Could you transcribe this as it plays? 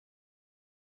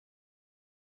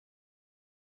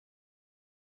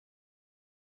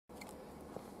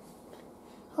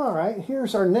All right,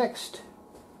 here's our next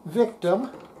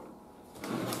victim.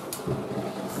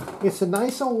 It's a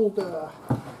nice old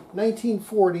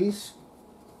 1940s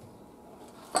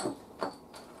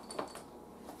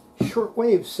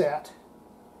shortwave set.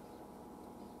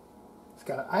 It's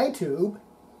got an eye-tube.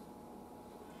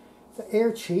 The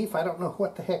Airchief, I don't know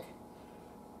what the heck,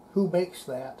 who makes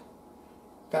that.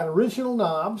 Got original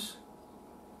knobs.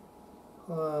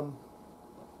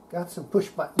 Got some push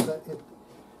buttons.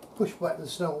 Push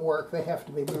buttons don't work. They have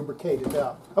to be lubricated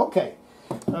up. Okay.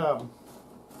 Knob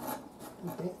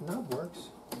works.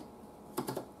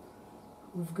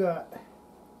 We've got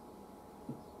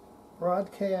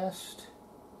broadcast.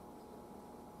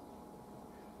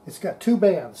 It's got two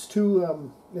bands.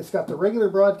 It's got the regular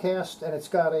broadcast and it's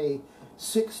got a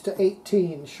 6 to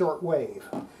 18 shortwave.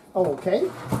 Okay.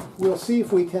 We'll see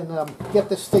if we can get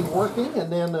this thing working,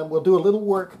 and then we'll do a little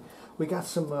work. We got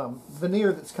some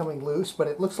veneer that's coming loose, but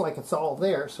it looks like it's all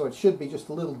there, so it should be just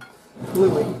a little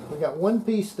gluey. We got one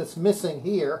piece that's missing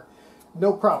here.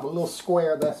 No problem. A little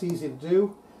square, that's easy to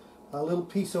do. A little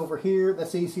piece over here,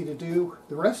 that's easy to do.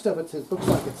 The rest of it looks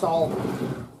like it's all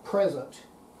present.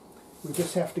 We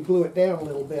just have to glue it down a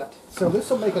little bit. So this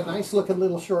will make a nice looking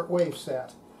little shortwave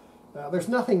set. There's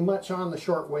nothing much on the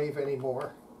shortwave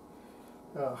anymore.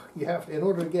 You have to, in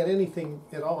order to get anything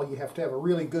at all, you have to have a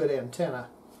really good antenna.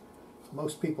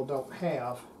 Most people don't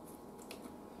have.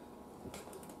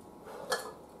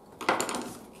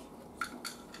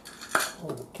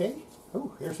 Okay.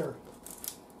 Oh, here's our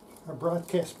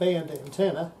broadcast band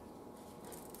antenna.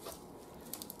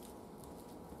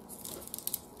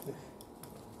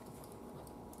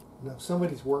 Now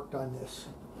somebody's worked on this.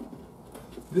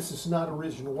 This is not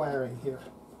original wiring here.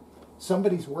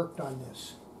 Somebody's worked on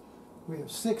this. We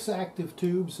have 6 active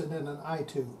tubes and then an eye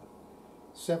tube.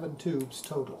 7 tubes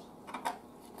total.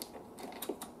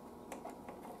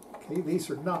 Okay, these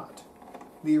are not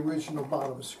the original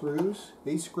bottom screws.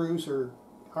 These screws are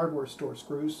hardware store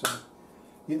screws, so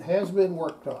it has been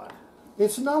worked on.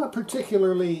 It's not a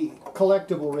particularly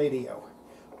collectible radio.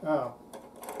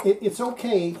 It's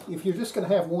okay if you're just going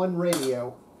to have one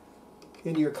radio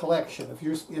in your collection. If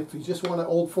you just want an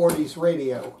old 40s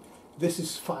radio, this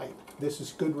is fine. This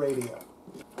is good radio.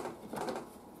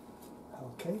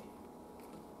 Okay.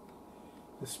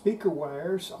 The speaker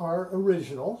wires are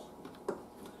original.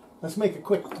 Let's make a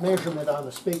quick measurement on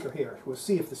the speaker here. We'll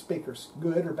see if the speaker's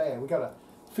good or bad. We got a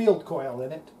field coil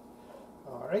in it.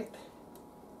 All right.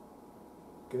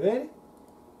 Good.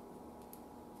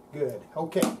 Good.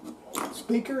 Okay.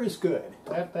 Speaker is good.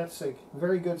 That's a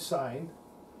very good sign.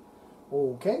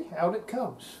 Okay, out it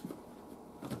comes.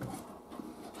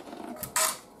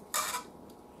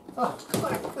 Oh,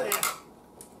 like that.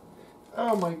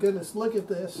 Oh my goodness, look at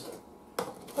this.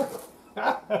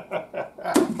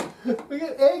 We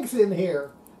got eggs in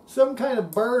here. Some kind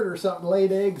of bird or something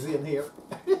laid eggs in here.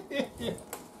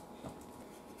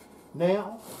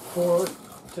 Now,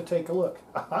 to take a look.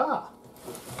 Aha!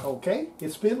 Okay,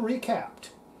 it's been recapped.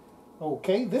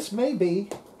 Okay, this may be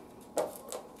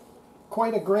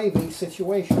quite a gravy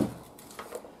situation.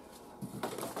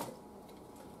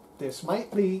 This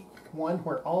might be one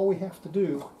where all we have to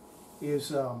do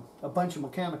is a bunch of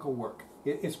mechanical work.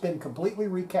 It's been completely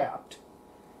recapped.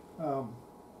 All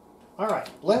right,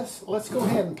 let's go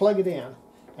ahead and plug it in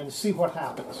and see what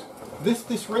happens.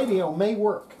 This radio may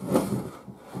work.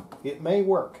 It may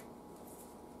work.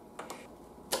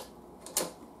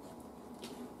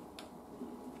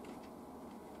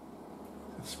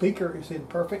 The speaker is in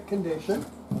perfect condition.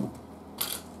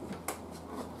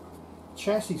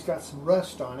 Chassis got some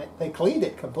rust on it. They cleaned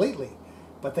it completely,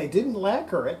 but they didn't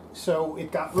lacquer it, so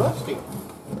it got rusty.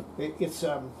 It's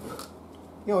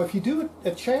you know, if you do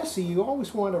a chassis, you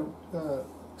always want to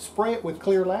spray it with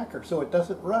clear lacquer so it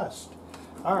doesn't rust.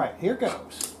 All right, here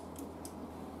goes.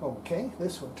 Okay,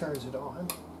 this one turns it on.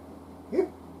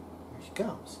 Here she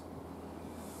comes.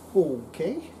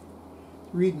 Okay,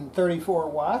 reading 34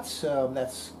 watts.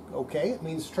 That's okay. It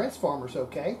means the transformer's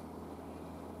okay.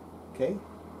 Okay,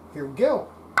 here we go.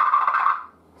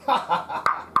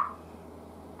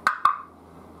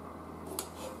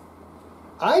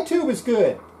 Eye-tube is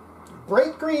good.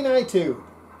 Bright green eye-tube.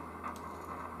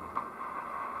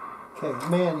 Okay,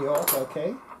 manual,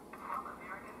 okay.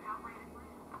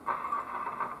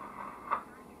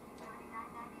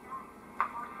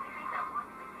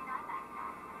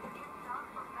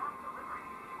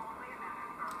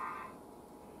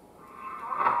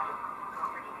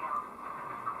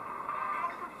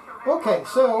 Okay,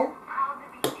 so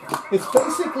it's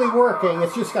basically working.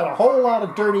 It's just got a whole lot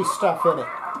of dirty stuff in it.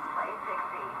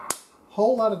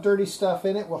 Whole lot of dirty stuff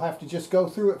in it. We'll have to just go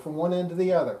through it from one end to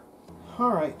the other.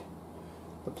 All right.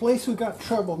 The place we got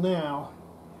trouble now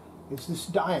is this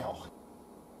dial.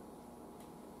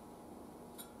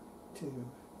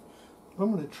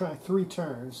 I'm going to try 3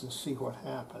 turns and see what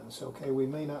happens. Okay, we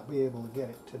may not be able to get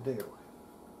it to do.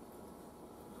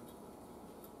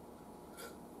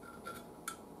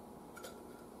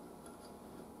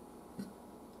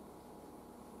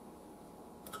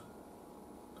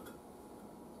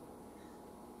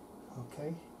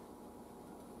 Okay.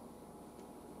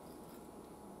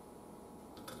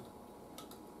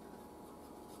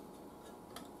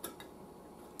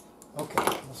 Okay,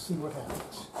 let's see what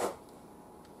happens.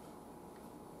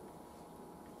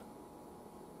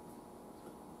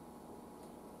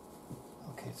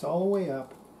 Okay, it's all the way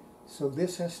up, so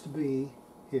this has to be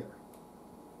here.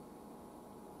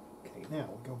 Okay, now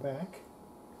we go back.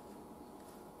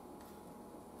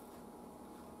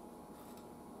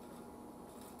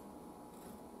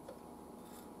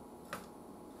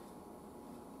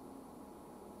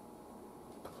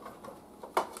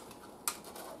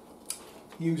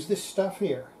 Use this stuff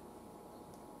here.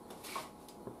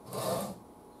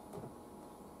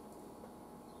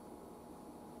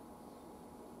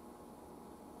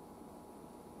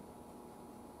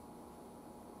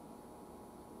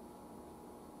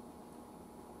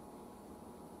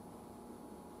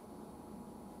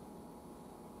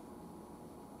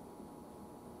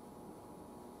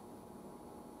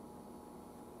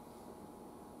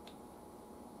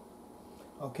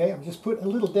 Okay, I'm just putting a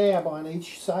little dab on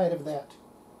each side of that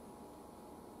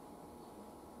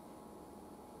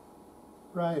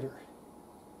rider.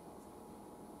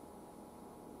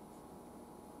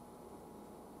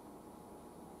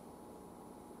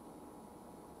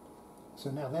 So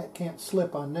now that can't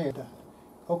slip on there.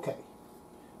 Okay,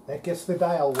 that gets the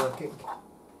dial working.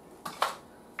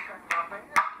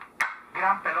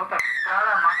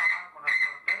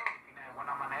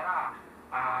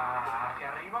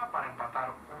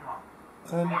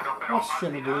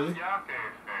 Unquestionably,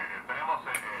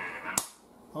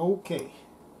 okay.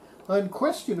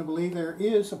 Unquestionably, there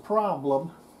is a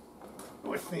problem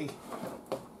with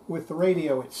the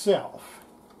radio itself.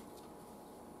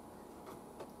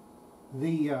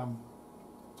 The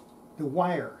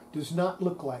wire does not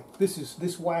look like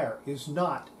this wire is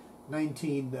not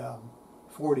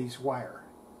 1940s wire.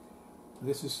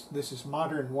 This is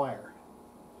modern wire.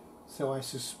 So I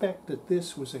suspect that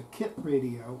this was a kit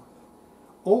radio,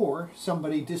 or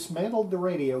somebody dismantled the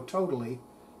radio totally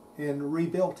and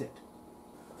rebuilt it.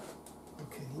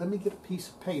 Okay, let me get a piece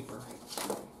of paper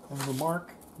and we'll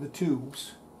mark the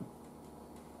tubes.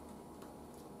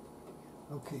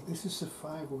 Okay, this is a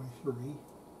 5x3.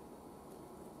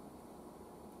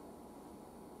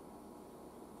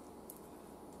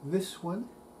 This one.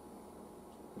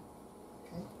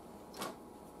 Okay.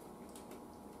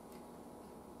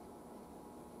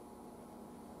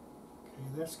 Okay,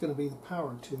 that's going to be the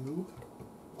power tube.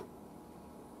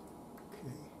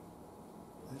 Okay,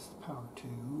 that's the power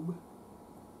tube.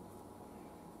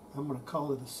 I'm going to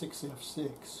call it a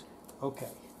 6F6.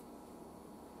 Okay.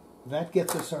 That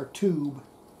gets us our tube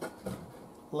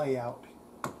layout.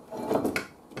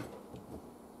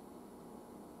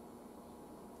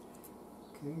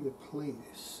 Okay, the plate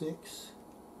is 6.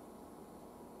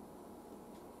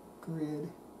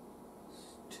 Grid is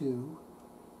 2.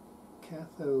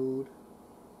 Cathode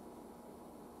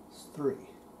is 3.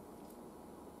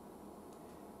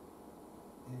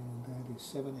 And that is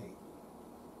 7/8.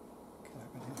 Okay,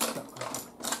 I'm going to have something.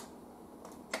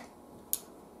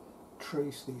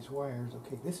 Trace these wires.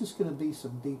 Okay, this is going to be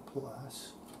some D+. Okay,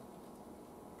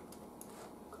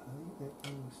 that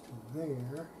goes to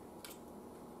there.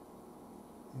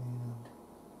 And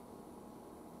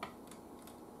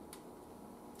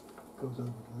goes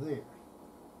over to there.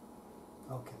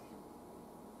 Okay.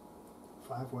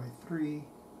 5x3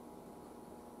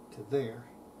 to there.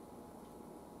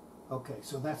 Okay,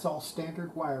 so that's all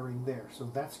standard wiring there. So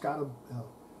that's got a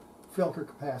filter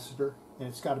capacitor, and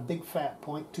it's got a big fat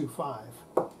 0.25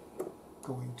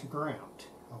 going to ground.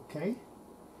 Okay?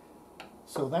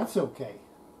 So that's okay.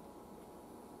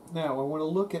 Now I want to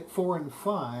look at 4 and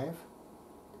 5.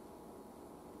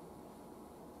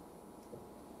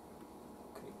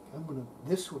 Okay,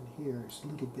 this one here is a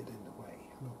little bit in the way.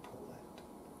 I'm going to pull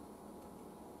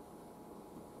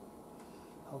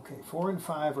that. Okay, 4 and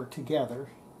 5 are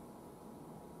together.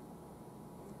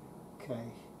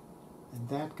 Okay, and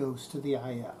that goes to the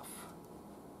IF.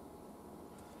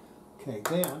 Okay,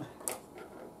 then,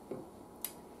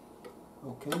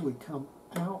 okay, we come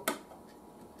out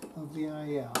of the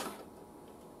IF.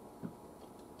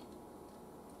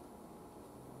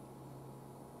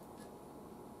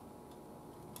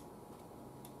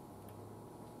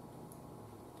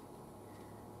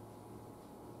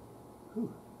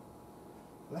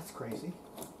 that's crazy.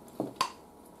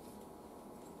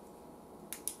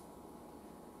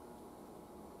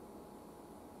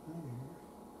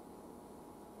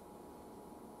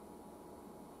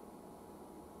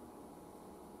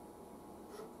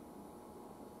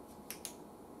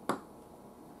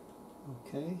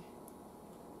 Okay.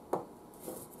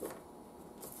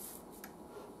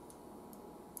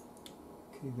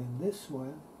 Okay, then this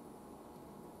one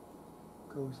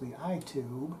goes the eye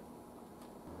tube.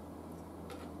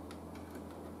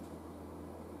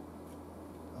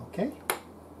 Okay.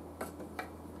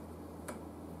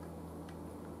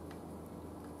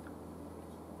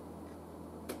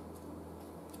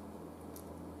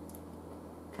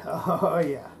 Oh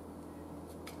yeah.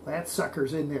 That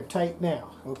sucker's in there tight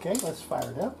now. Okay, let's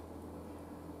fire it up.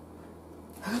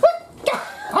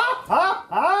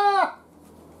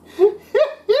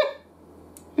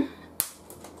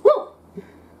 Woo!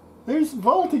 There's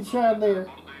voltage on there.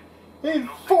 There's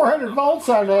 400 volts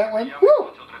on that one.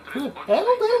 Woo!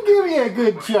 That'll give you a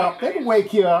good jump. That'll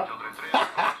wake you up.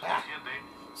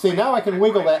 See, now I can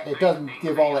wiggle that and it doesn't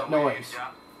give all that noise.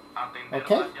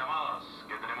 Okay?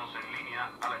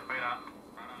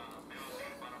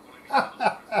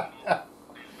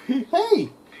 Hey,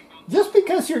 just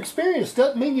because you're experienced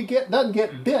doesn't mean you doesn't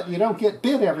get bit. You don't get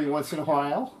bit every once in a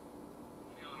while.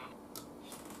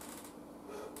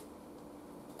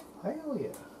 Hell yeah.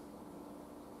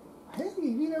 Hey,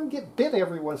 you don't get bit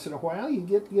every once in a while. You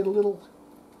get a little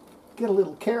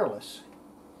careless.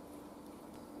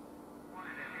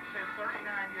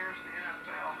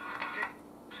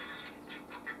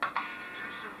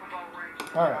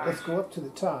 All right, let's go up to the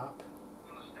top.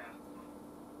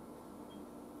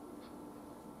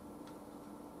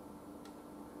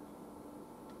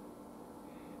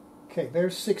 Okay,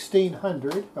 there's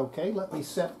 1600. Okay, let me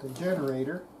set the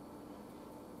generator.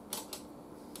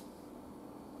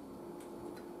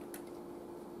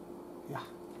 Yeah.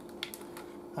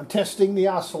 I'm testing the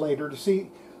oscillator to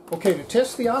see. Okay, to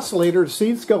test the oscillator to see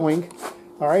it's going.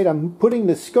 All right, I'm putting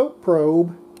the scope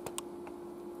probe.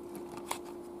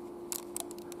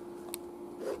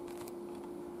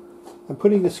 I'm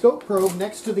putting the scope probe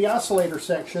next to the oscillator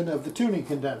section of the tuning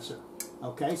condenser.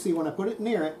 Okay, see when I put it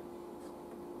near it,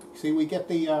 see we get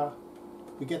the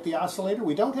oscillator.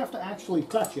 We don't have to actually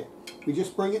touch it. We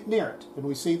just bring it near it, and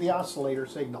we see the oscillator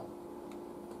signal.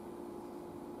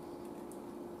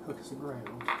 Hook is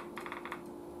around.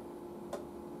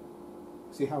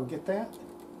 See how we get that?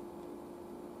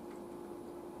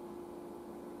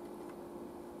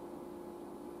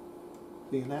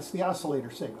 See, and that's the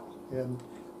oscillator signal. And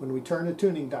when we turn the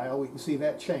tuning dial, we can see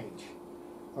that change.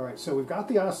 All right, so we've got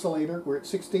the oscillator. We're at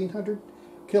 1600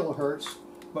 kilohertz,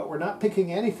 but we're not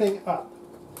picking anything up.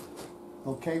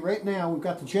 Okay, right now we've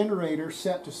got the generator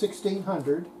set to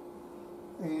 1600,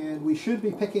 and we should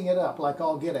be picking it up like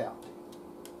all get out.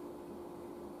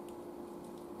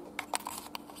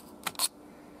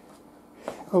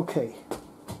 Okay,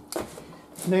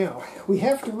 now we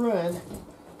have to run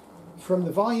from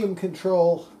the volume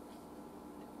control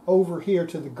over here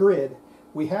to the grid.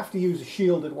 We have to use a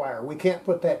shielded wire. We can't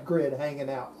put that grid hanging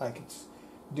out like it's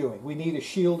doing. We need a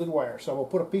shielded wire. So we'll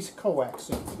put a piece of coax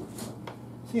in.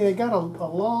 See, they got a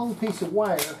long piece of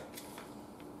wire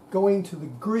going to the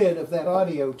grid of that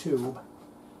audio tube.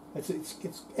 It's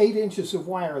 8 inches of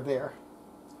wire there.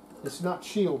 It's not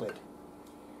shielded.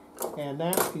 And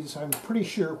that is, I'm pretty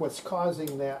sure, what's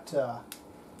causing that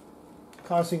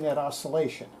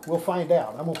oscillation. We'll find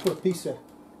out. I'm going to put a piece of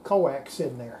coax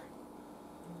in there.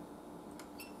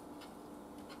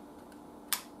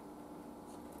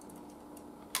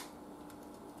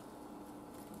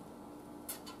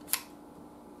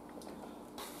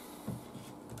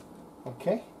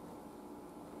 Okay.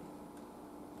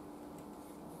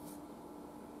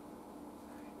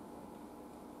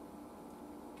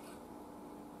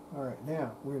 All right,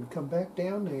 now we're going to come back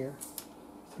down there,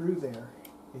 through there,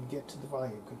 and get to the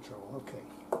volume control. Okay,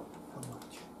 how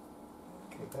much?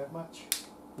 Okay, that much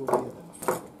will be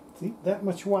enough. See, that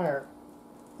much wire.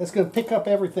 That's going to pick up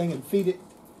everything and feed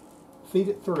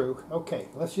it through. Okay,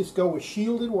 let's just go with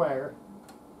shielded wire.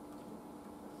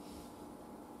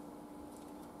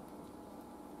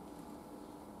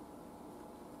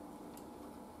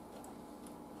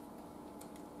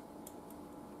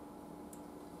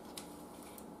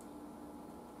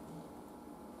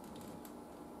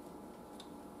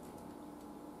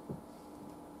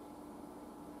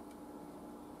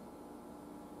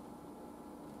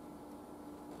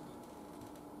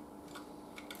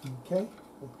 Okay,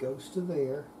 it goes to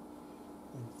there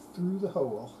and through the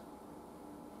hole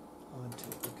onto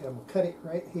it. Okay, I'm going to cut it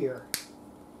right here.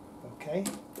 Okay.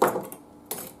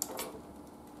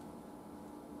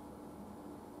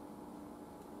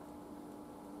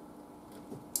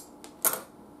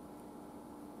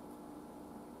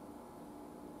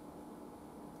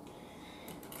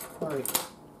 All right,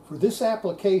 for this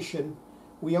application,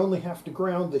 we only have to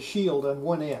ground the shield on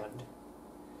one end.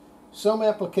 Some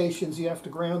applications you have to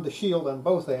ground the shield on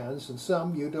both ends, and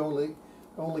some you'd only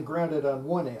ground it on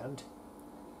one end.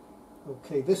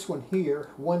 Okay, this one here,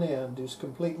 one end, is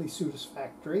completely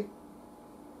satisfactory.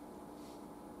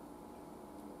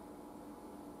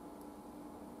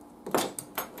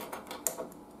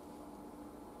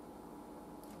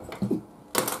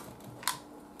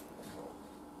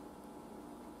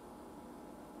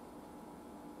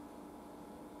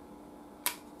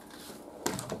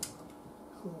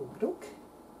 Okey-doke.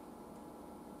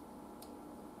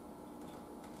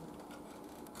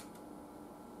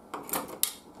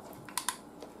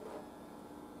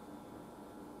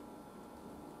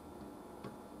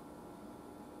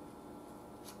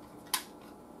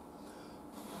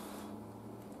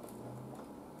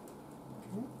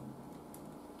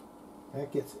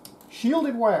 That gets it.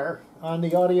 Shielded wire on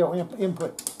the audio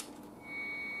input.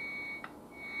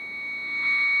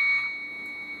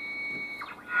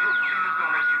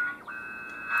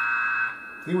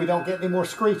 See, we don't get any more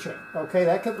screeching. Okay,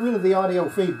 that gets rid of the audio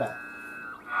feedback.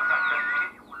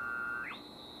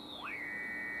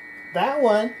 That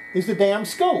one is the damn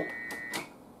scope.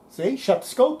 See, shut the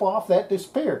scope off, that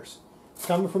disappears. It's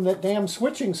coming from that damn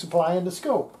switching supply in the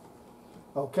scope.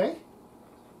 Okay?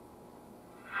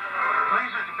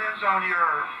 Laser depends on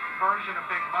your version of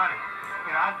big money.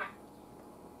 You know, I think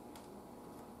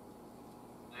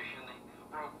they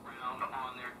broke ground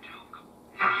on their Duke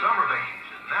for summer vacation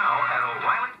now at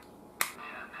O'Reilly.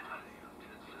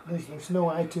 There's no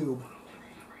I-tube.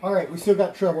 All right, we still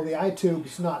got trouble. The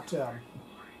I-tube's not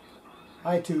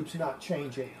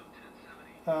changing.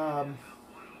 All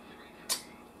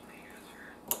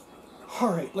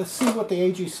right, let's see what the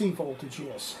AGC voltage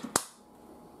is.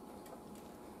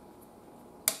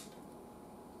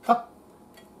 Up.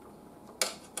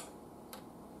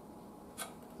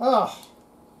 Oh.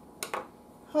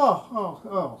 Oh, oh,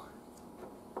 oh.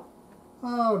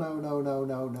 Oh, no, no, no,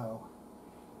 no, no.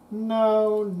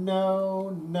 No, no,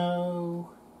 no.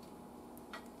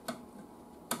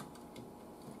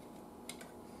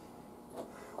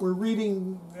 We're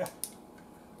reading,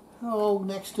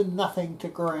 next to nothing to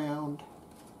ground.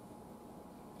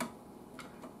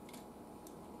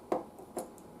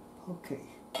 Okay.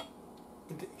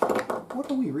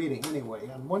 What are we reading anyway?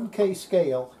 On 1K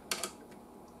scale.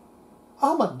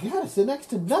 Oh my God, it's the next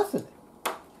to nothing.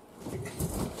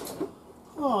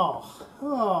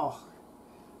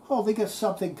 Oh, they got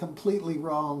something completely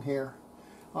wrong here.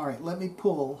 All right, let me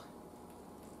pull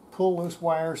those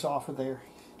wires off of there.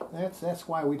 That's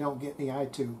why we don't get the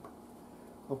I-tube.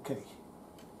 Okay.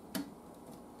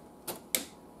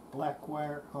 Black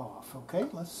wire off. Okay,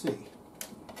 let's see.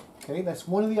 Okay, that's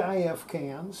one of the IF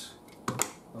cans.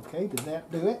 Okay, did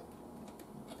that do it?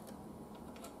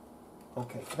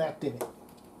 Okay, that did it.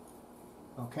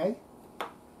 Okay.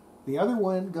 The other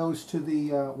one goes to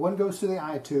the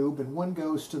I-tube and one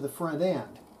goes to the front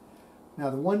end.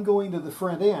 Now the one going to the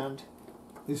front end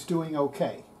is doing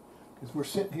okay because we're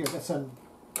sitting here. That's on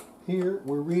here.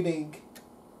 We're reading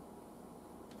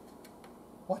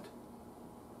what?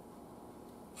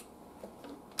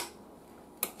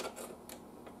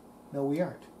 No, we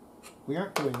aren't. We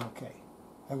aren't doing okay.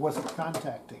 I wasn't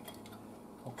contacting.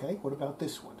 Okay, what about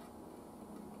this one?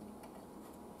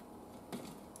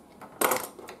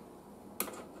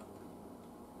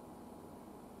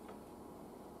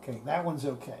 Okay, that one's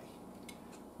okay.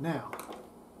 Now,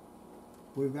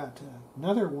 we've got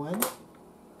another one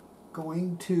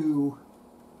going to,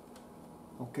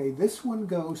 okay, this one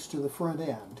goes to the front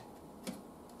end.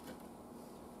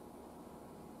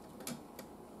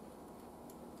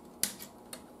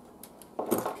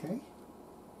 Okay,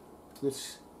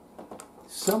 this,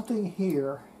 something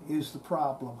here is the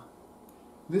problem.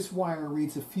 This wire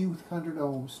reads a few hundred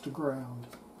ohms to ground.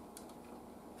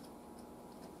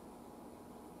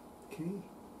 Okay.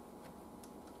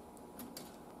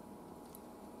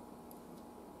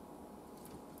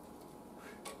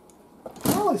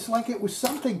 Oh, it's like it was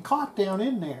something caught down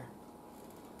in there.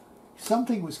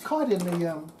 Something was caught in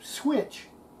the switch.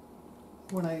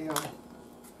 When I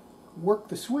worked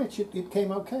the switch, it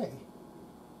came okay.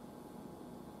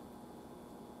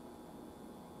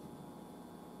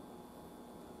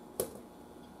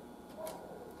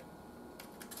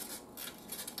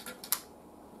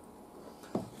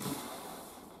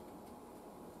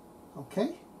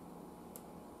 Okay,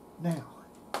 now,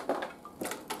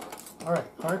 all right,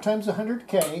 R times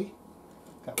 100K,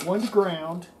 got one to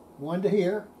ground, one to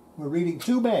here, we're reading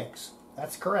 2 megs,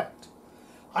 that's correct.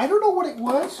 I don't know what it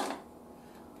was.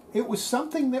 It was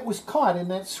something that was caught in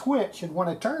that switch, and when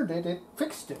I turned it, it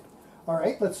fixed it. All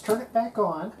right, let's turn it back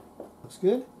on. Looks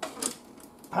good.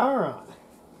 Power on.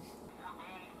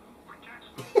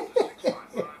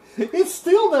 It's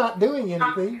still not doing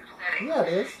anything. Yeah,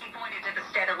 it is. He pointed to the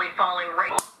steadily falling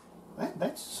rate.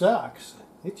 That sucks.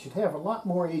 It should have a lot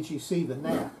more AGC than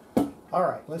that. All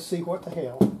right, let's see what the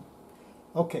hell.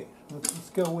 Okay, let's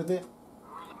go with it.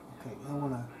 Okay, I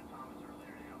want to...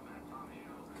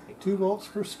 Okay, 2 volts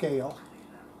per scale.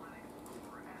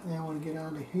 Now I want to get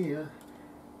onto here.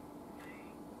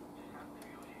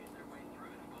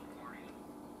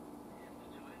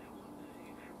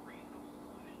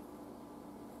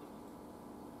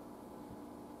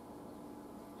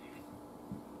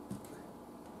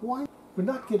 Why? We're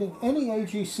not getting any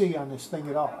AGC on this thing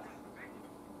at all.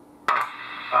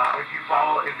 If you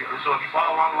follow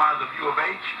along the lines of U of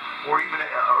H, or even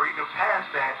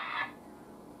past that.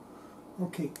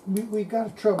 Okay, we've got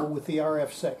a trouble with the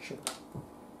RF section.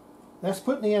 That's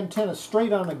putting the antenna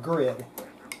straight on the grid.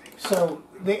 So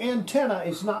the antenna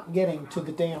is not getting to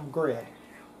the damn grid.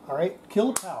 All right,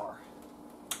 kill the power.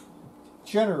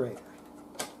 Generator.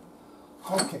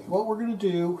 Okay, what we're going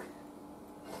to do,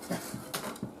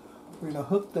 we're going to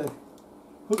hook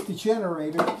the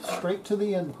generator straight to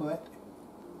the input.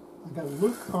 I've got to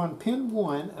look on pin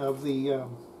 1 of the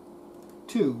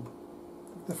tube,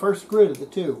 the first grid of the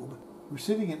tube. We're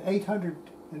sitting at 800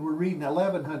 and we're reading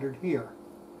 1100 here.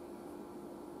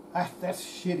 That's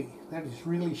shitty. That is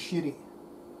really shitty.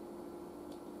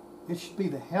 It should be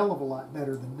the hell of a lot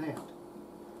better than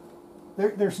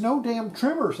that. There's no damn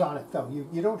trimmers on it though.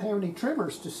 You don't have any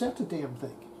trimmers to set the damn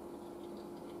thing.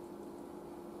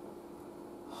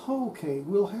 Okay,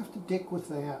 we'll have to dick with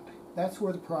that. That's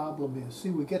where the problem is. See,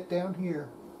 we get down here,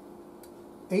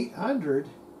 800,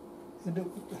 and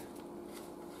what the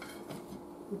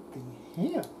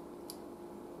hell?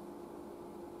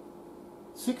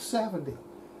 670.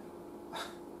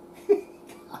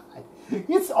 God,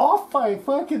 it's off by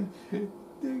fucking,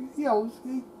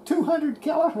 200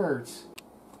 kilohertz.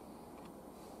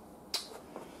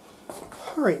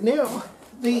 All right, now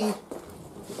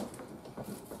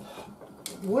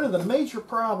one of the major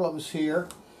problems here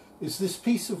is this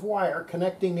piece of wire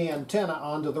connecting the antenna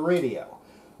onto the radio.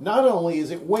 Not only is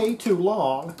it way too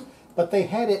long, but they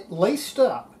had it laced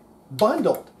up,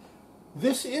 bundled.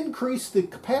 This increased the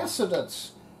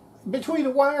capacitance between the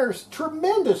wires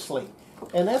tremendously,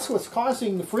 and that's what's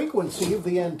causing the frequency of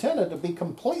the antenna to be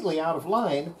completely out of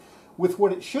line with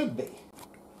what it should be.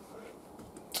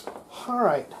 All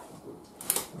right,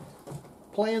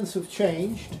 plans have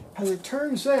changed. As it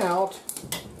turns out,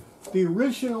 the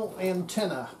original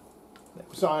antenna that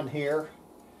was on here,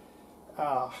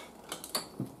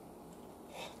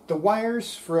 the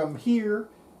wires from here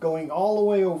going all the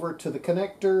way over to the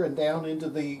connector and down into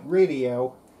the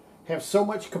radio have so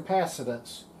much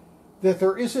capacitance that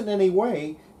there isn't any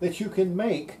way that you can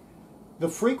make the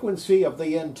frequency of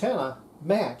the antenna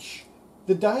match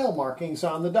the dial markings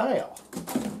on the dial.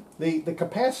 The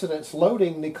capacitance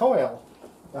loading the coil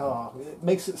it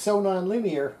makes it so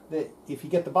nonlinear that if you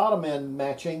get the bottom end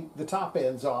matching, the top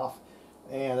end's off,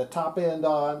 and the top end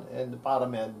on and the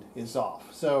bottom end is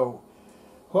off. So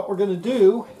what we're going to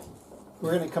do,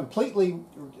 we're going to completely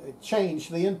change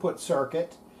the input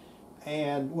circuit,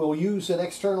 and we'll use an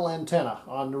external antenna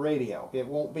on the radio. It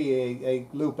won't be a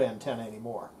loop antenna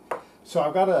anymore. So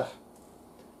I've got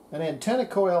an antenna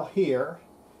coil here,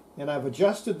 and I've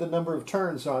adjusted the number of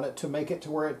turns on it to make it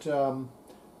to where it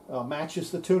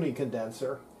matches the tuning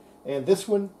condenser, and this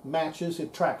one matches,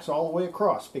 it tracks all the way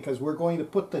across, because we're going to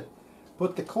put the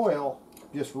coil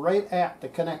just right at the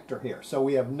connector here, so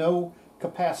we have no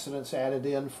capacitance added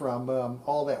in from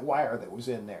all that wire that was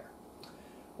in there.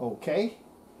 Okay,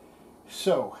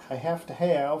 so I have to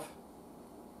have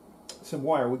some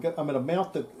wire. I'm going to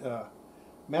mount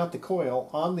the coil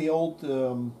on the old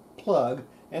plug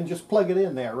and just plug it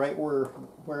in there right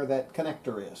where that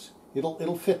connector is.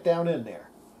 It'll fit down in there.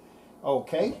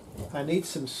 Okay, I need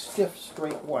some stiff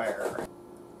straight wire.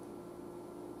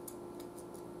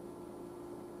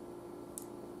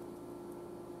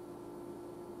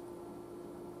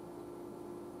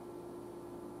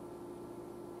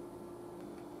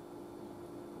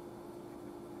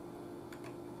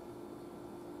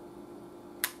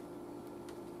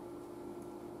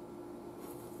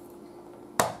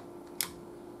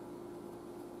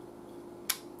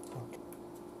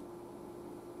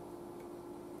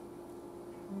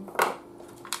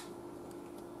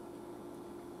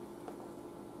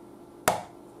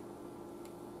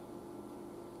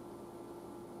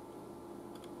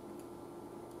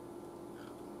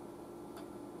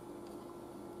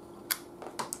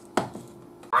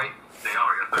 Right? They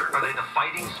are. Are they the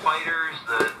fighting spiders?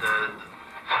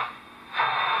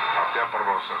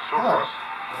 zurdos.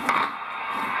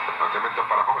 Planteamiento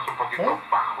para home es un poquito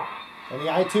bajo. And the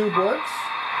I-tube works.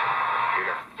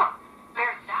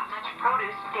 There's that much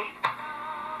produce, Dave.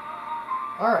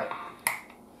 All right.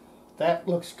 That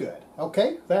looks good.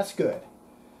 Okay, that's good.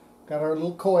 Got our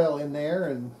little coil in there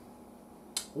and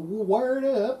wired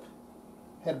up.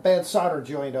 Had a bad solder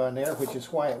joint on there, which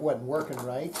is why it wasn't working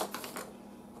right.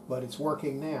 But it's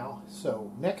working now.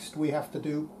 So next we have to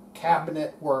do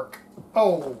cabinet work.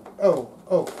 Oh.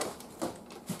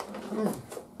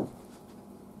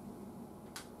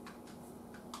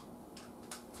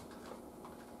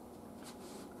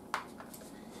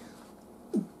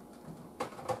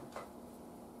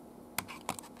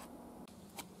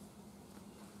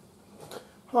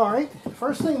 All right,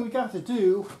 first thing we got to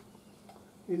do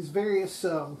is various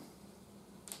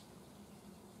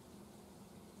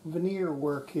veneer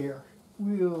work here.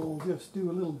 We'll just do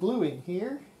a little bluing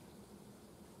here.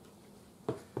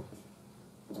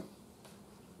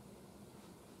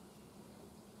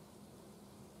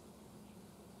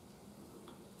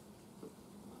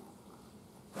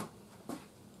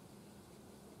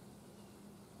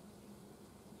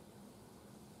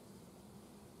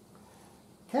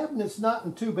 Cabinet's not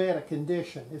in too bad a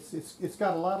condition. It's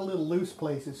got a lot of little loose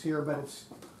places here, but it's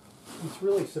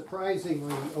really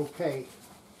surprisingly okay.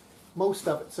 Most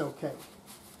of it's okay.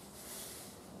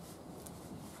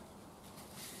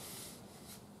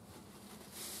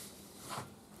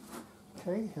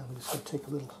 Okay, I'm just going to take a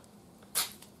little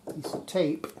piece of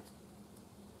tape.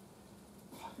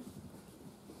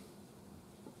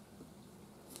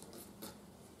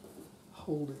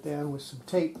 Hold it down with some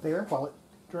tape there while it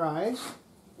dries.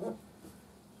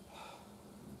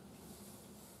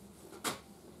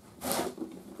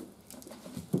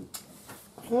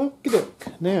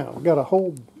 Okey-doke. Now, I've got a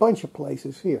whole bunch of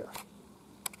places here.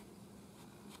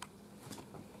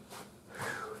 There's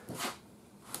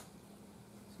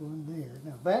one there.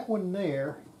 Now, that one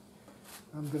there,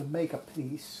 I'm going to make a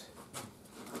piece.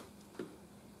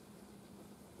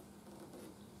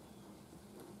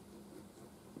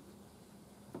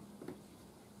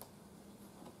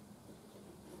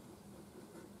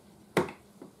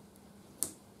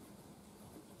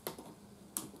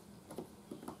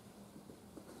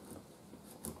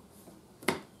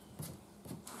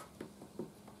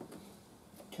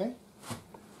 Okay.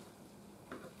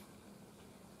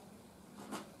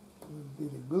 A little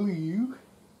bit of glue.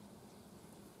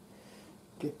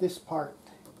 Get this part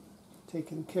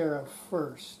taken care of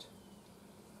first.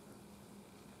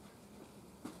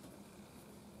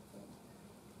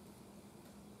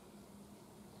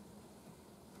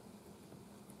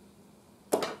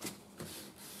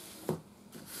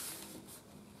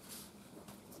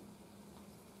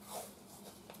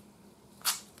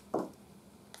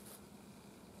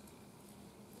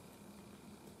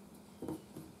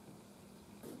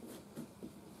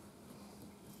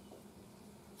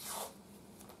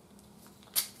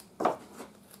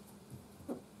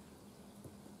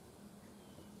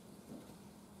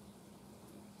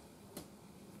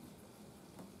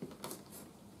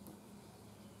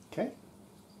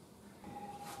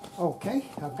 Okay,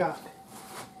 I've got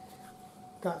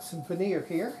some veneer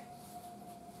here.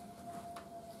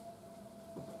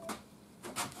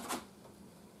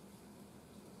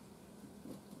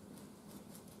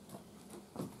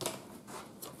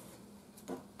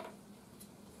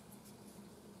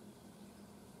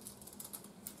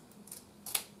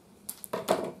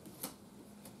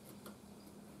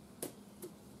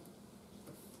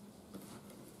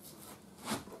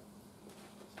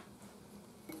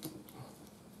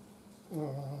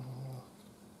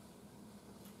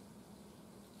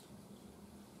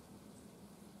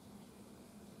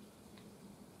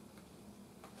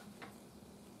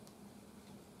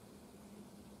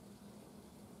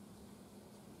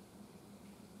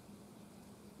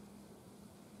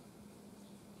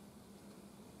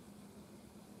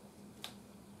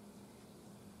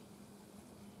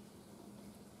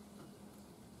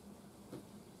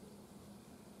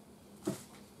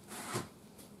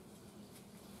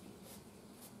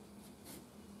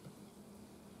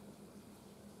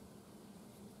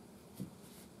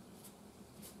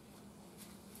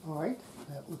 All right,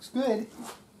 that looks good.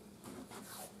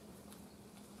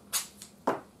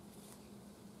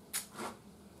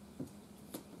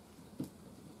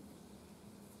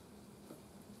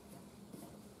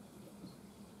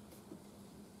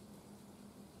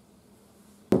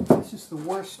 This is the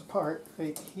worst part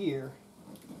right here.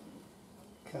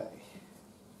 Okay.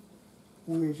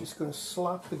 We're just going to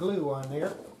slop the glue on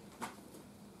there.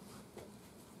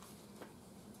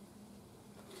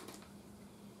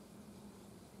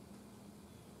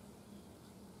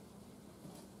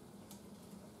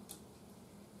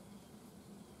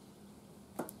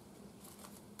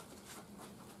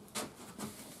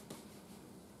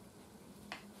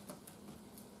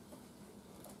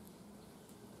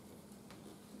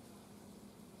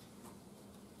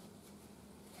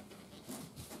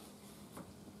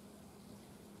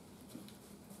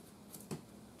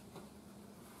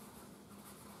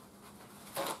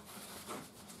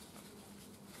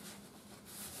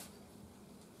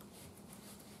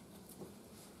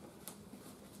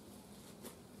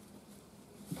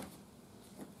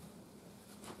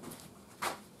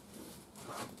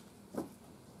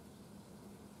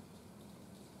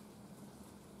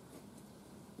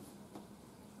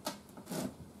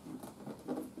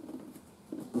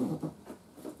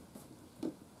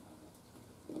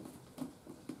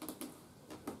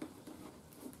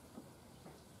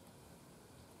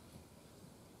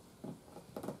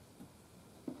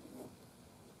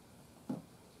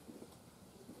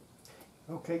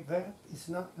 Okay, that is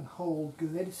not going to hold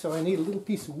good, so I need a little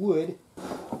piece of wood.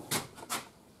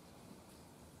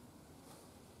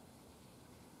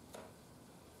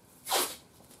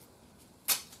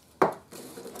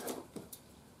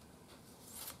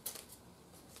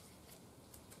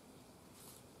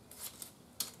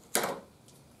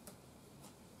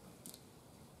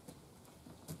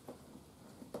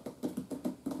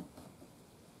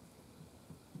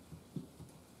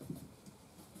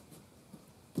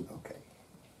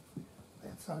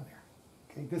 On there.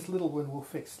 Okay, this little one we'll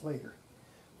fix later.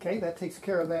 Okay, that takes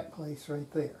care of that place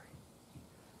right there.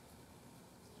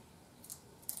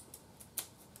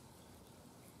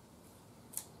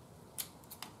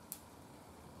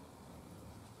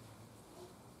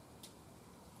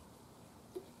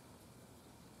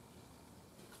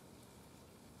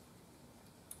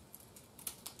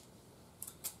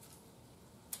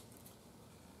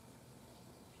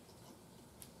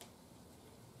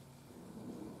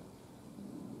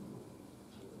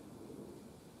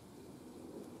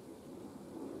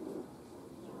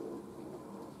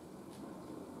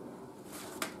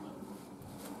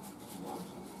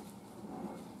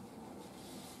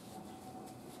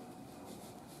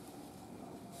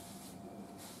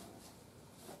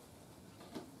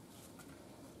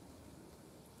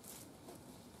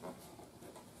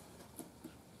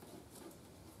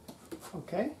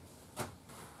 Okay.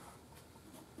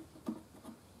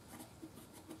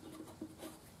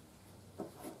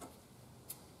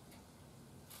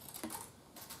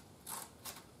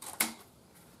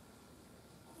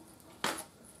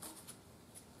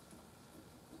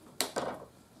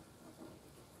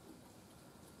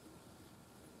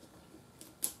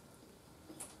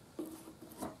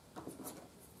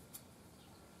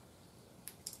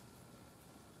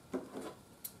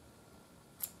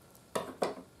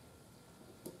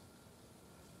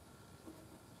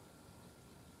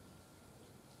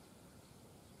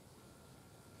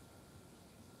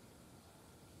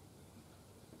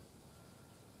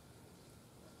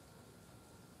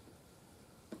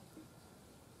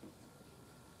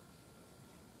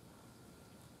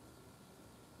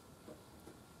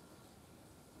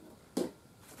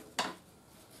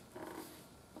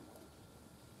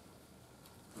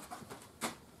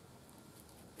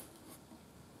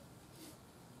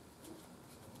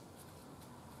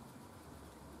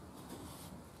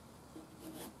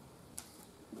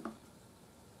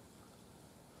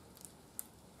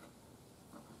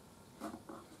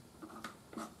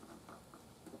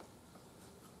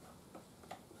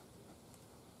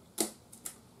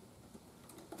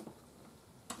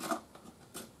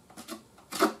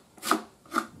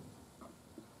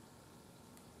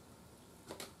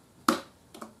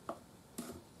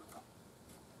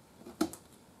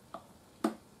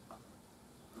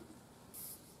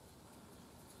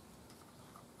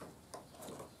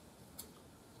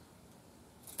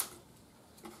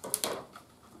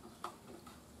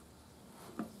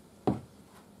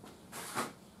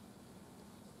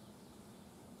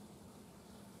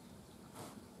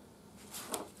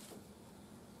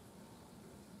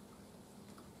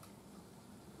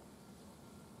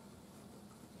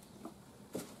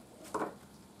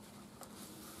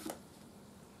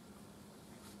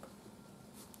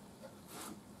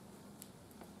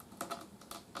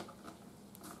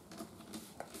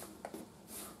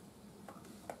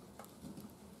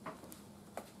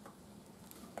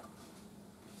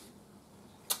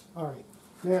 All right,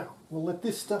 now we'll let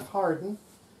this stuff harden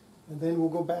and then we'll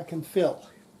go back and fill.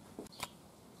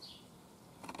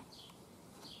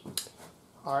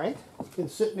 All right, it's been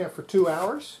sitting there for 2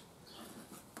 hours.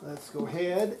 Let's go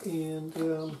ahead and,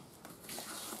 all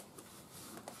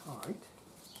right,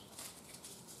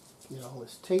 get all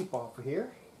this tape off of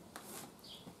here.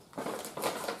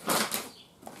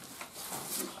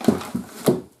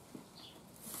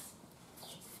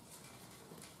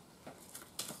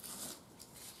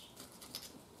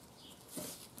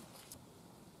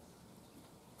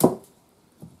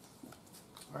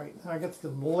 All right, now I got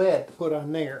some lead to put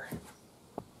on there.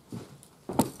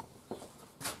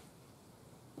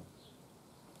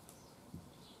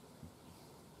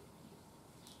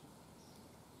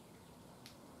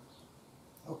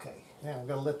 Okay, now I'm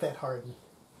going to let that harden.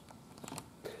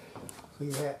 See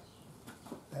that?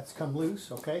 That's come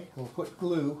loose, okay? We'll put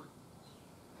glue.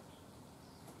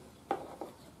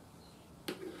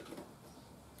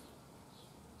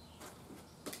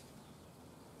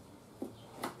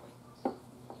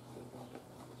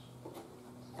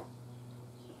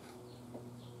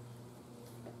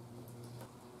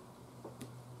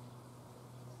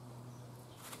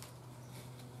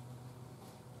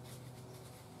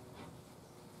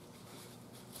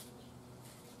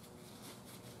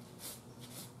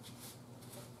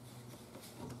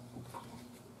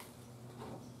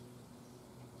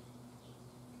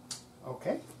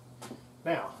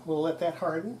 Now, we'll let that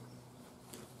harden.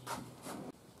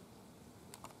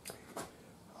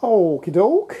 Okie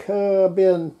doke,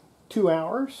 been 2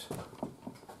 hours.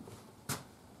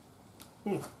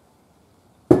 Alright,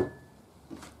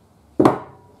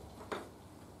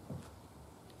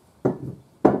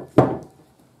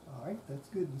 that's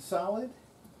good and solid.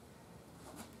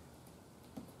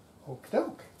 Okie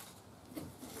doke.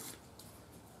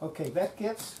 Okay, that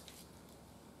gets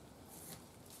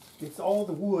all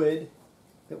the wood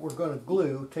that we're going to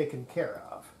glue taken care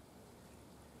of.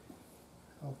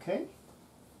 Okay.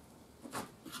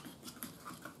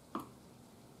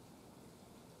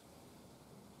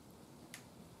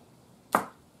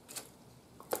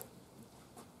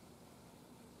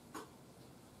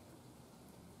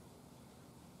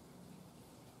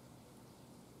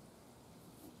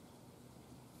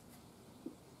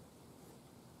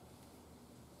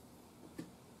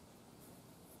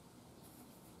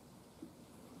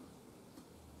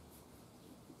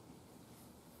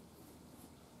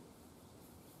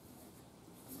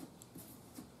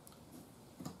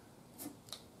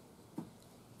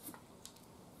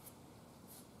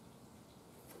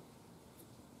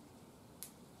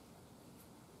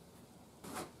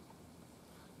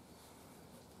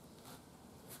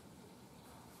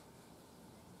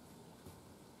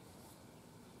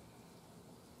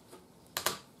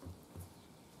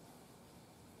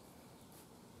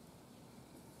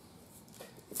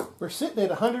 We're sitting at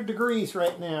 100 degrees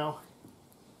right now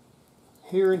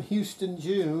here in Houston,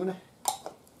 June.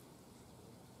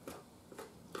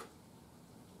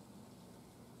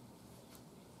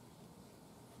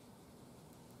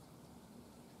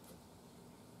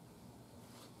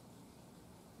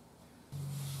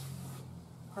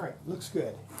 All right, looks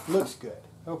good. Looks good.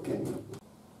 Okay.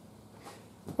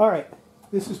 All right,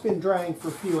 this has been drying for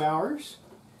a few hours.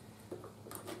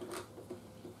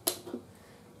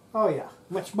 Oh yeah,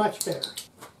 much better.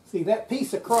 See, that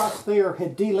piece across there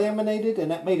had delaminated and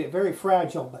that made it very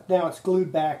fragile, but now it's glued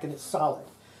back and it's solid.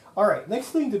 All right,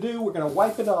 next thing to do, we're going to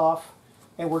wipe it off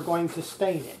and we're going to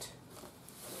stain it.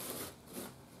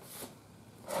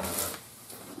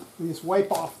 We just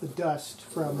wipe off the dust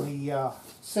from the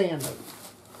sanding.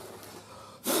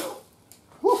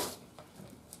 Whew.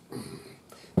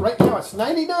 Right now it's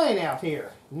 99 out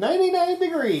here, 99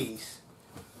 degrees.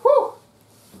 Whew.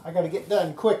 I got to get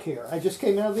done quick here. I just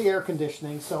came out of the air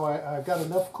conditioning, so I've got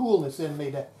enough coolness in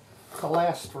me to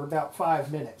last for about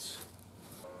 5 minutes.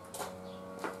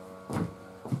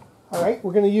 All right,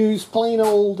 we're going to use plain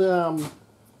old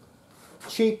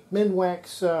cheap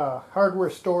Minwax hardware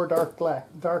store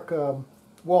dark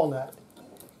walnut.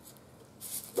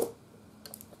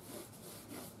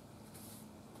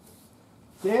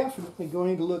 Definitely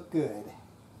going to look good.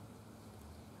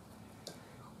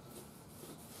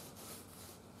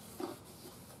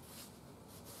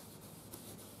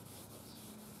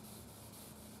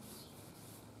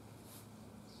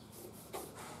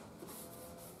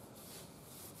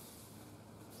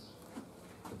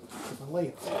 Lay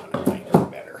it down and I know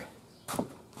better.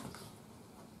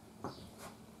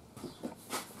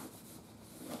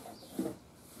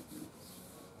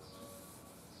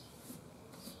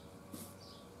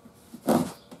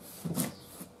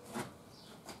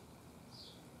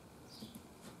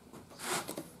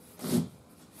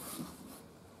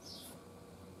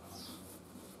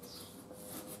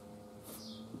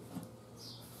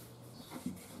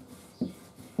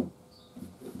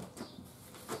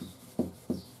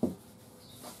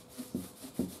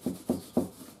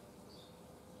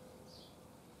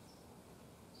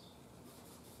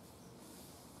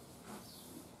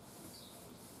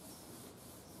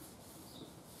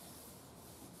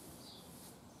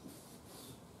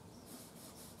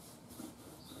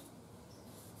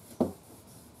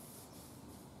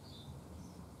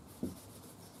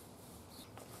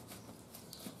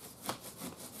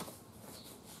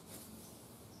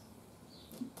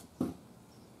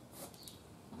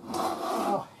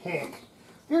 Heck,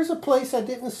 here's a place I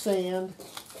didn't sand.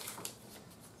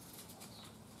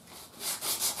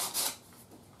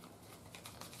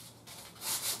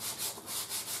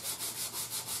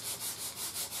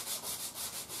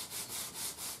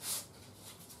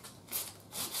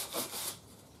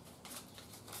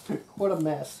 What a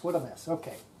mess, what a mess.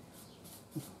 Okay.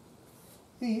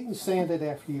 You can sand it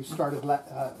after you've started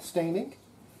staining.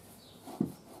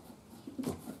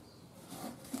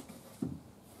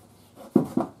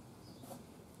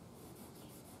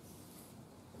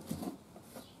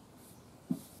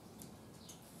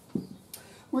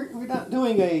 We're not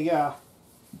doing a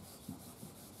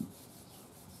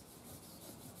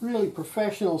really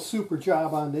professional super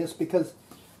job on this because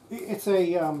it's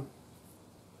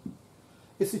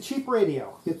It's a cheap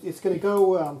radio. It's going to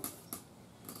go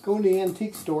in the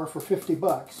antique store for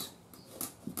 $50.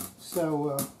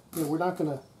 So yeah, we're not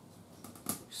going to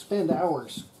spend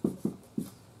hours.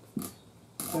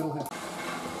 That'll happen.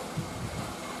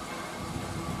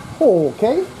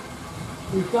 Okay,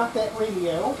 we've got that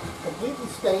radio completely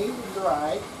stained and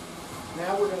dried.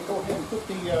 Now we're going to go ahead and put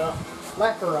the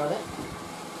lacquer on it.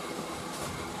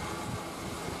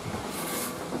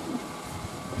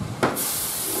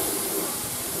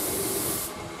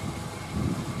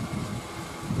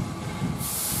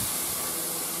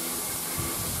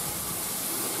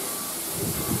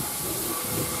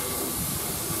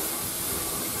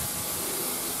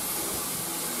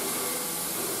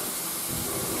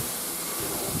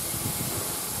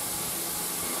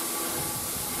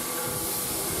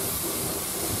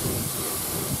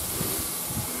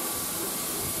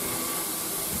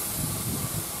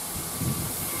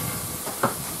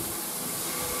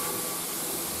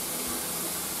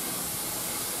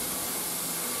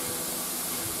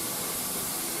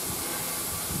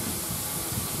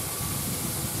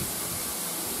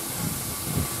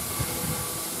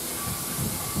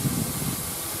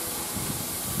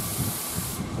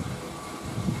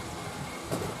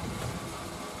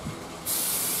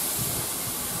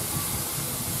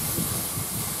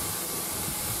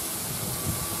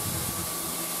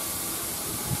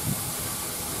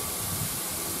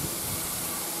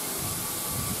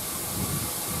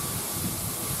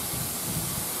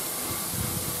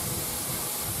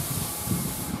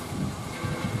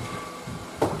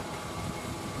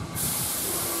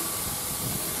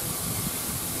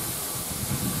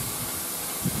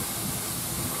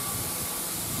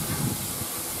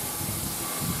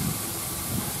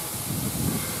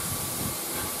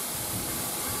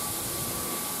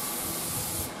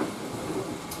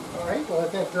 We'll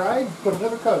let that dry, put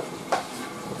another coat.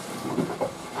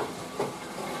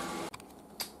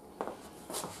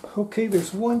 Okay,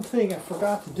 there's one thing I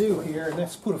forgot to do here, and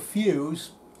that's put a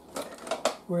fuse.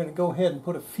 We're going to go ahead and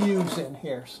put a fuse in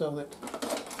here so that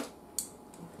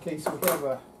in case we have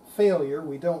a failure,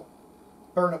 we don't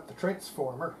burn up the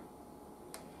transformer.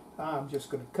 I'm just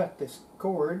going to cut this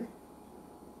cord.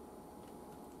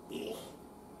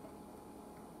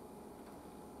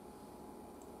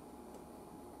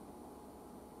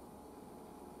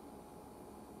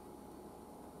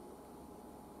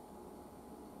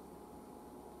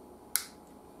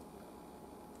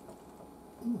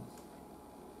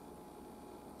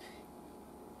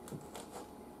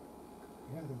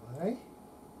 The other way.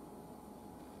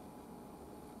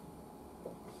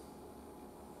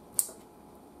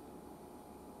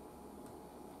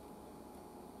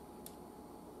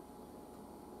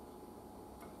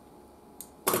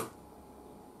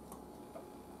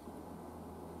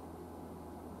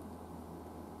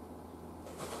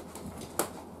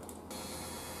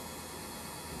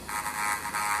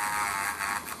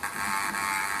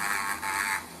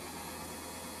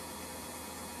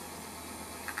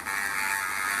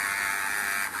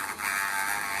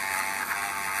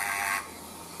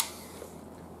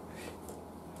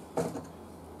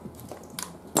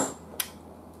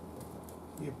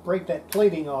 You break that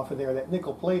plating off of there, that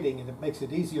nickel plating, and it makes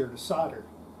it easier to solder.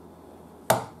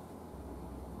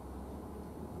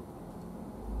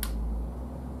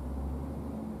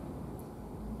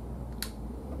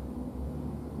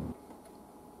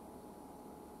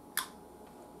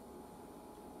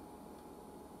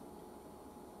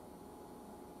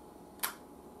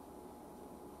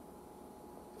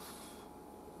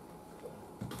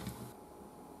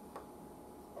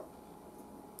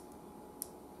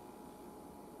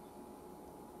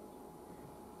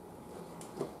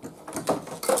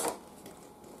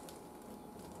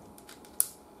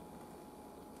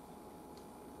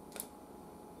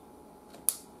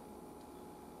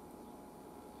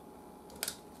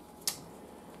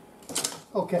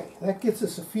 Okay, that gets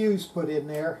us a fuse put in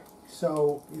there,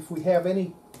 so if we have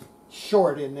any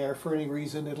short in there for any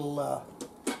reason, it'll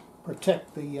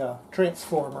protect the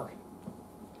transformer.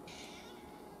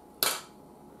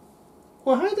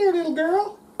 Well, hi there, little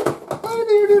girl. Hi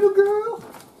there, little girl.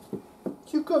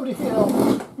 Did you come to help?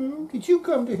 Hmm? Did you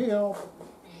come to help?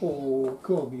 Oh,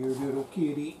 come here, little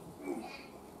kitty.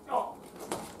 Oh,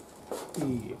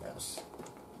 yes.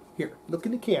 Here, look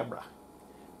in the camera.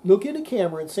 Look in the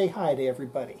camera and say hi to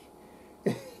everybody.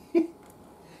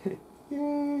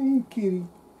 Yay, kitty.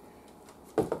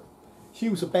 She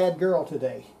was a bad girl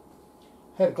today.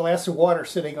 Had a glass of water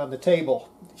sitting on the table.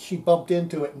 She bumped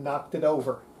into it and knocked it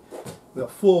over. With a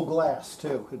full glass,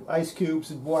 too. And ice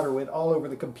cubes and water went all over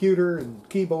the computer and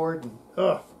keyboard. And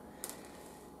ugh.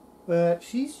 But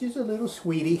she's just a little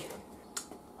sweetie.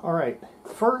 All right,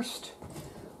 first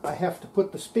I have to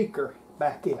put the speaker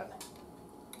back in.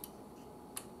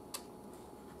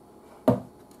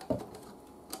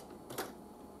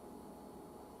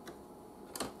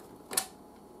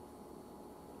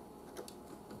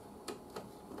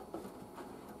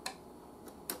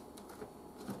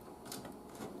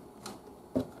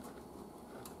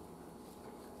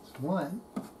 One.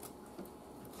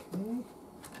 Okay.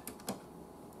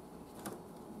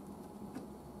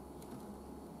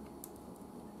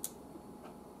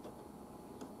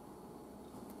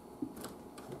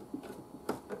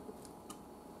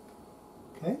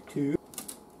 Okay, two.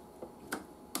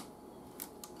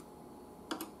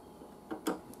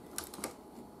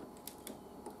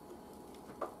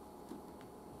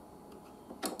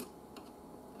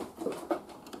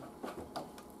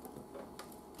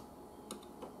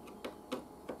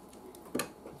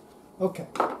 Okay.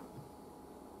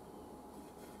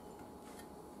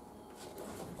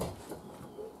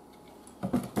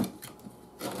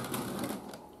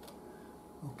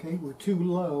 Okay, we're too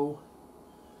low.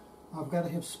 I've got to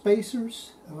have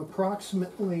spacers of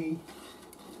approximately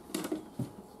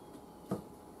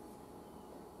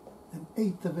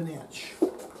 1/8 of an inch.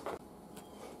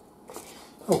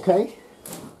 Okay.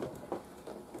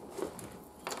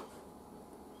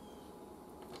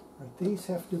 Right, these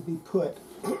have to be put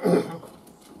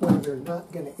where they're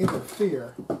not going to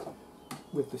interfere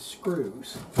with the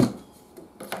screws.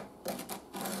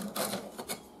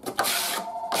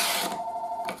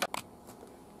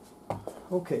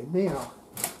 Okay, now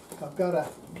I've got a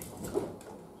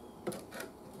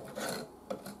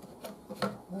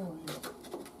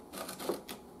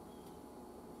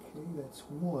okay, that's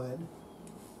one.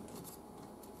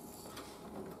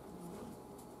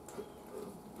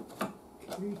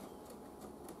 Okay.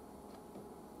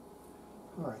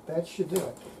 All right, that should do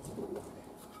it.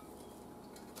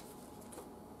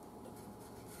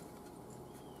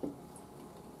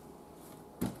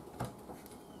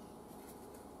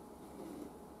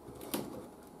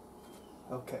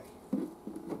 Okay,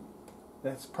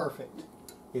 that's perfect.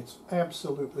 It's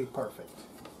absolutely perfect.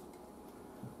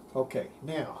 Okay,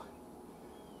 now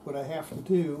what I have to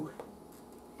do,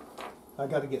 I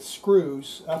got to get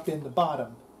screws up in the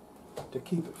bottom to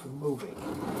keep it from moving.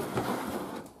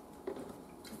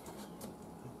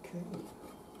 Okay.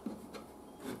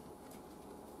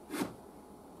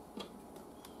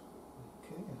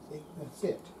 Okay, I think that's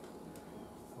it.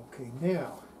 Okay,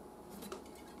 now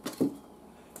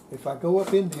if I go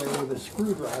up in there with a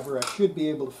screwdriver, I should be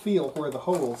able to feel where the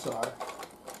holes are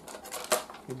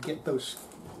and get those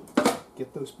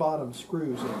bottom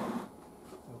screws in.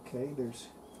 Okay, there's,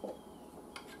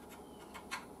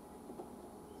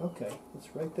 okay,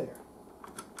 it's right there.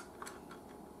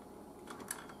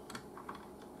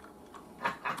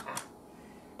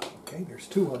 Okay, there's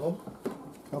two of them.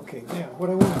 Okay, now what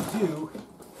I want to do,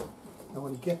 I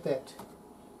want to get that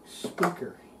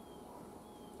speaker.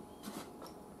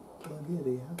 Plug it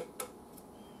in.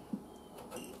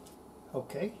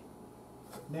 Okay,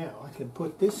 now I can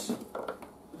put this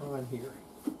on here.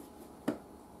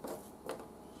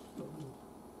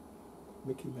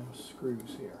 Mickey Mouse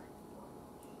screws here.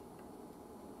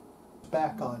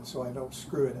 Back on so I don't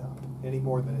screw it up any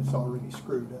more than it's already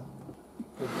screwed up.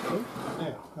 Okay,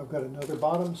 now I've got another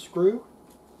bottom screw.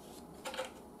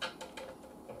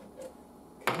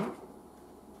 Okay.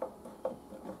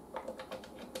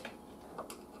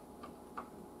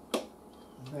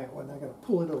 And that one I got to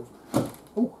pull it over.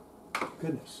 Oh,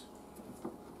 goodness.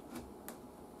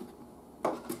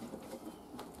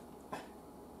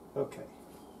 Okay.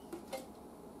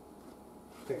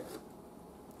 There.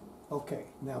 Okay,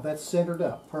 now that's centered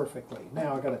up perfectly.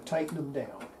 Now I got to tighten them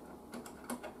down.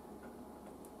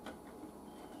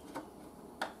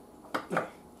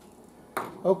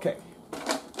 Okay,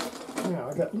 now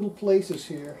I got little places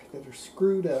here that are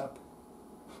screwed up.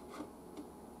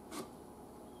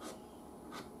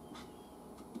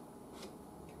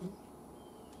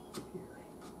 Here.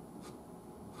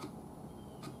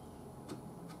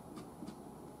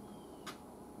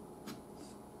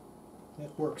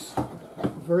 That works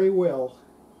very well.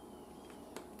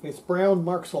 It's brown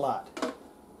marks a lot,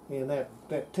 and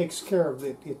that takes care of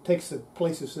it. It takes the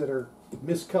places that are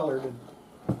miscolored and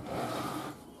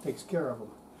takes care of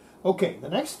them. Okay, the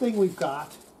next thing we've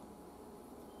got,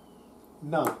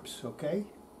 knobs, okay?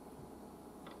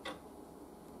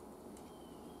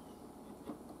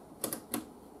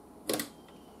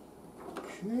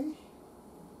 Okay.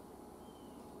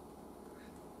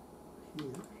 Here.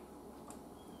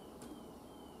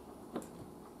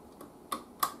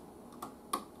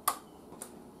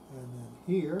 And then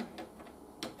here.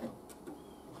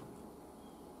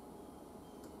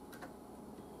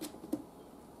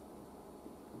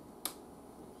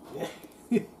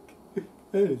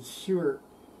 That is sure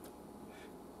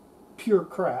pure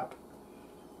crap.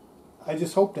 I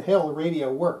just hope to hell the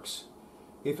radio works.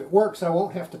 If it works, I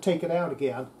won't have to take it out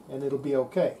again, and it'll be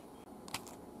okay.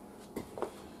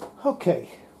 Okay.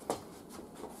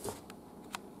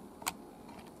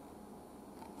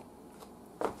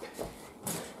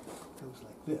 Goes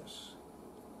like this.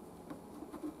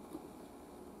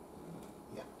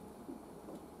 Yeah.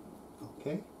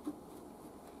 Okay.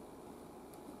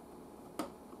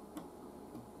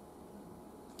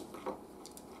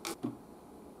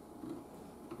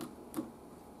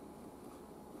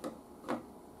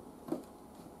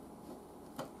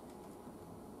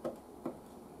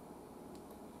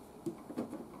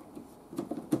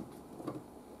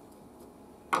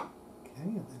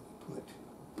 And then put,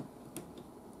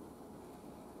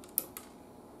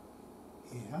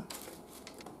 yeah.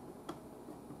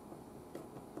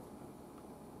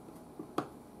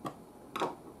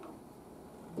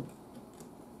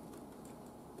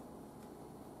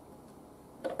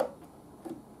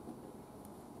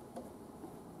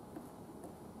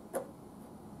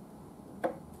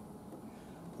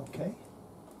 Okay.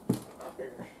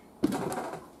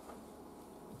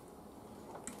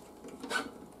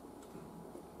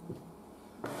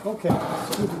 Okay,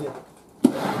 let's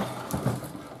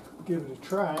give it a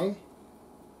try.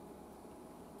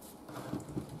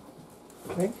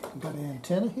 Okay, got an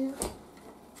antenna here.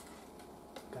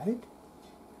 Got it.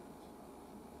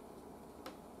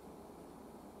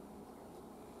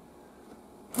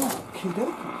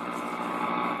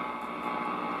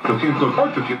 Okay,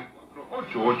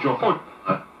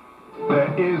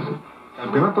 That is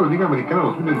Campeonato de Liga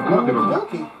Americana 2024.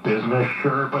 okay. Business,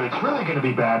 sure, but it's really going to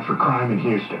be bad for crime in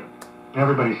Houston.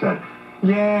 Everybody said,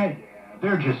 yeah,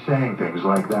 they're just saying things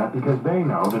like that because they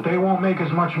know that they won't make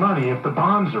as much money if the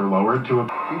bonds are lowered to a...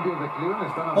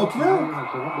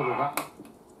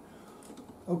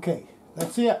 Okay,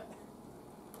 that's it.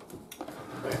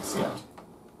 That's it.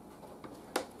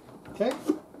 Okay.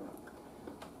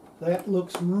 That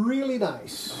looks really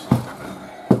nice.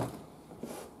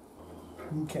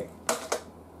 Okay.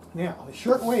 Now, the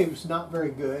shortwave's not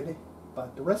very good,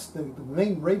 but the rest of the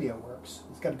main radio works.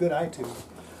 It's got a good iTunes.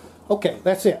 Okay,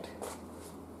 that's it.